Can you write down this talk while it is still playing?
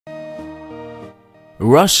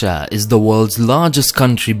Russia is the world's largest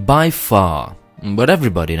country by far, but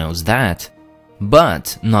everybody knows that.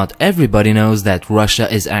 But not everybody knows that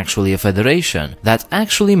Russia is actually a federation that's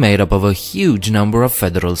actually made up of a huge number of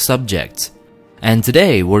federal subjects. And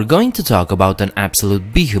today we're going to talk about an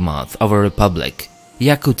absolute behemoth of a republic,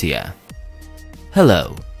 Yakutia.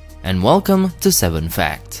 Hello, and welcome to 7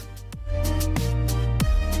 Facts.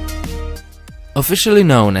 Officially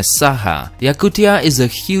known as Sakha, Yakutia is a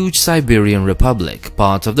huge Siberian republic,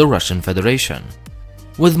 part of the Russian Federation.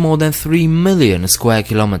 With more than 3 million square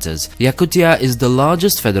kilometers, Yakutia is the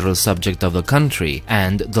largest federal subject of the country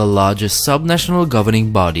and the largest subnational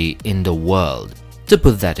governing body in the world. To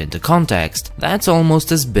put that into context, that's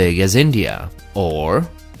almost as big as India, or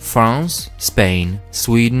France, Spain,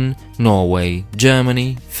 Sweden, Norway,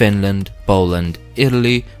 Germany, Finland, Poland,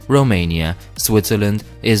 Italy, Romania, Switzerland,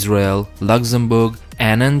 Israel, Luxembourg,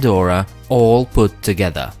 and Andorra all put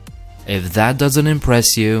together. If that doesn't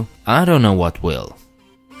impress you, I don't know what will.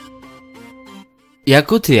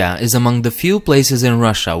 Yakutia is among the few places in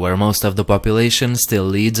Russia where most of the population still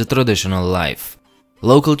leads a traditional life.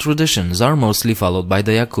 Local traditions are mostly followed by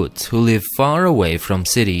the Yakuts, who live far away from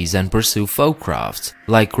cities and pursue folk crafts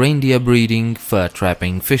like reindeer breeding, fur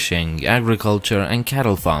trapping, fishing, agriculture, and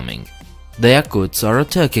cattle farming. The Yakuts are a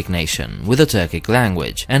Turkic nation with a Turkic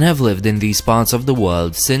language and have lived in these parts of the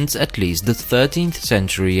world since at least the 13th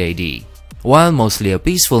century AD. While mostly a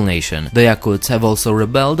peaceful nation, the Yakuts have also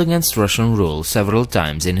rebelled against Russian rule several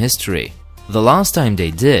times in history. The last time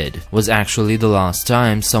they did was actually the last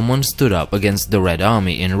time someone stood up against the Red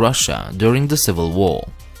Army in Russia during the Civil War.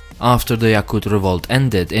 After the Yakut revolt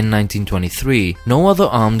ended in 1923, no other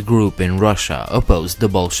armed group in Russia opposed the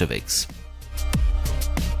Bolsheviks.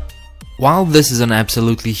 While this is an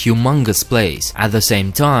absolutely humongous place, at the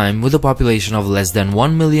same time, with a population of less than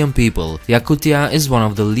 1 million people, Yakutia is one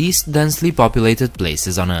of the least densely populated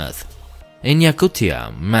places on Earth. In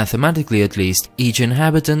Yakutia, mathematically at least, each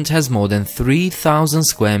inhabitant has more than 3,000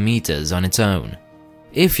 square meters on its own.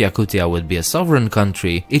 If Yakutia would be a sovereign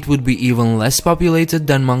country, it would be even less populated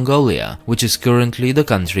than Mongolia, which is currently the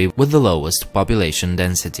country with the lowest population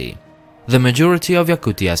density. The majority of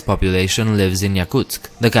Yakutia's population lives in Yakutsk,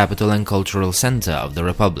 the capital and cultural center of the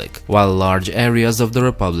republic, while large areas of the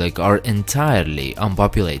republic are entirely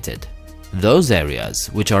unpopulated. Those areas,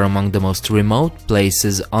 which are among the most remote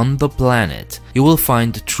places on the planet, you will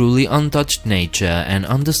find truly untouched nature and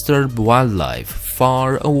undisturbed wildlife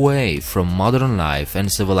far away from modern life and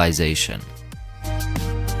civilization.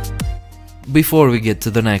 Before we get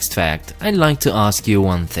to the next fact, I'd like to ask you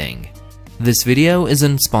one thing. This video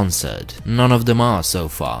isn't sponsored, none of them are so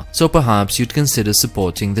far, so perhaps you'd consider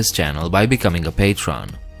supporting this channel by becoming a patron.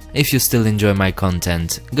 If you still enjoy my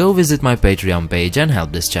content, go visit my Patreon page and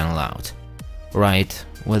help this channel out. Right,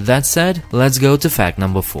 with that said, let's go to fact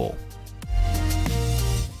number 4.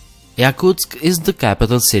 Yakutsk is the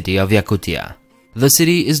capital city of Yakutia. The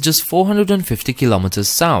city is just 450 kilometers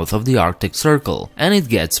south of the Arctic Circle, and it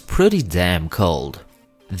gets pretty damn cold.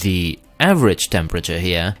 The average temperature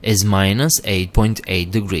here is minus 8.8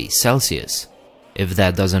 degrees Celsius. If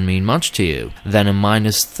that doesn't mean much to you, then a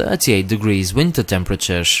minus 38 degrees winter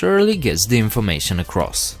temperature surely gets the information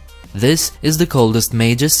across. This is the coldest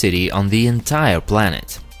major city on the entire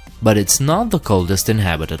planet. But it's not the coldest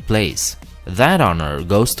inhabited place. That honor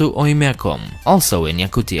goes to Oymyakon, also in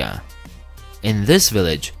Yakutia. In this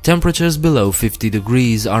village, temperatures below 50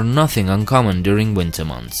 degrees are nothing uncommon during winter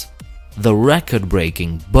months. The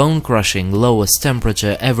record-breaking, bone-crushing lowest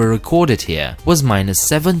temperature ever recorded here was minus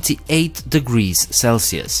 78 degrees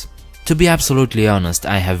Celsius. To be absolutely honest,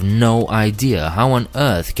 I have no idea how on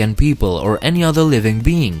earth can people or any other living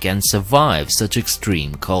being can survive such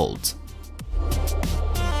extreme colds.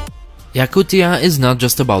 Yakutia is not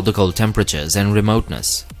just about the cold temperatures and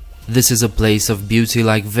remoteness. This is a place of beauty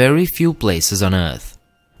like very few places on Earth.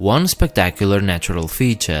 One spectacular natural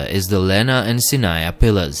feature is the Lena and Sinaya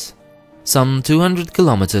pillars. Some 200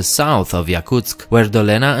 kilometers south of Yakutsk, where the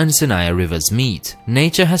Lena and Sinaya rivers meet,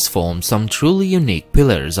 nature has formed some truly unique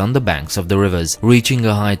pillars on the banks of the rivers, reaching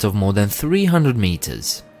a height of more than 300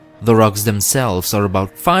 meters. The rocks themselves are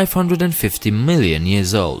about 550 million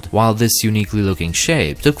years old, while this uniquely looking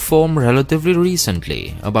shape took form relatively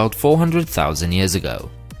recently, about 400,000 years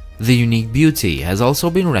ago. The unique beauty has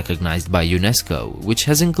also been recognized by UNESCO, which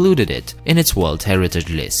has included it in its World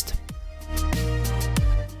Heritage List.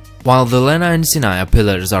 While the Lena and Sinaya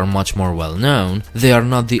pillars are much more well known, they are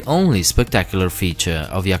not the only spectacular feature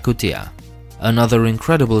of Yakutia. Another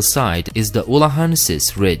incredible sight is the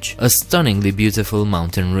Ulahansis Ridge, a stunningly beautiful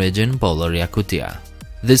mountain ridge in polar Yakutia.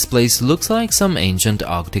 This place looks like some ancient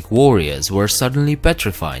Arctic warriors were suddenly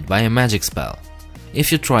petrified by a magic spell.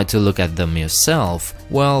 If you try to look at them yourself,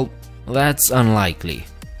 well, that's unlikely.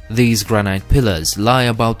 These granite pillars lie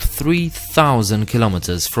about 3,000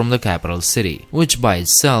 kilometers from the capital city, which by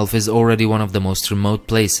itself is already one of the most remote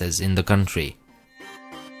places in the country.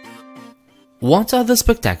 What other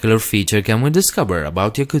spectacular feature can we discover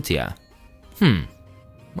about Yakutia?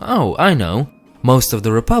 Oh, I know. Most of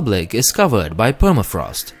the republic is covered by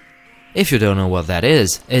permafrost. If you don't know what that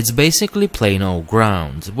is, it's basically plain old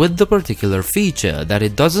ground, with the particular feature that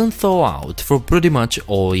it doesn't thaw out for pretty much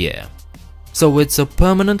all year. So it's a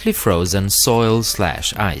permanently frozen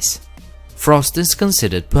soil/ice. Frost is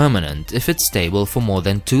considered permanent if it's stable for more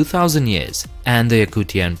than 2,000 years, and the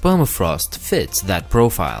Yakutian permafrost fits that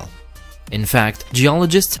profile. In fact,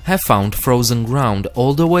 geologists have found frozen ground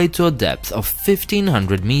all the way to a depth of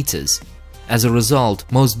 1,500 meters. As a result,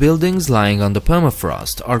 most buildings lying on the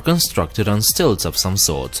permafrost are constructed on stilts of some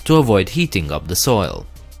sort to avoid heating up the soil.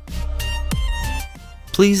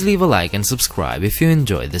 Please leave a like and subscribe if you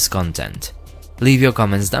enjoy this content. Leave your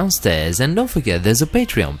comments downstairs and don't forget there's a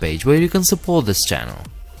Patreon page where you can support this channel.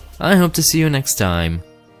 I hope to see you next time.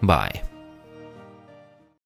 Bye.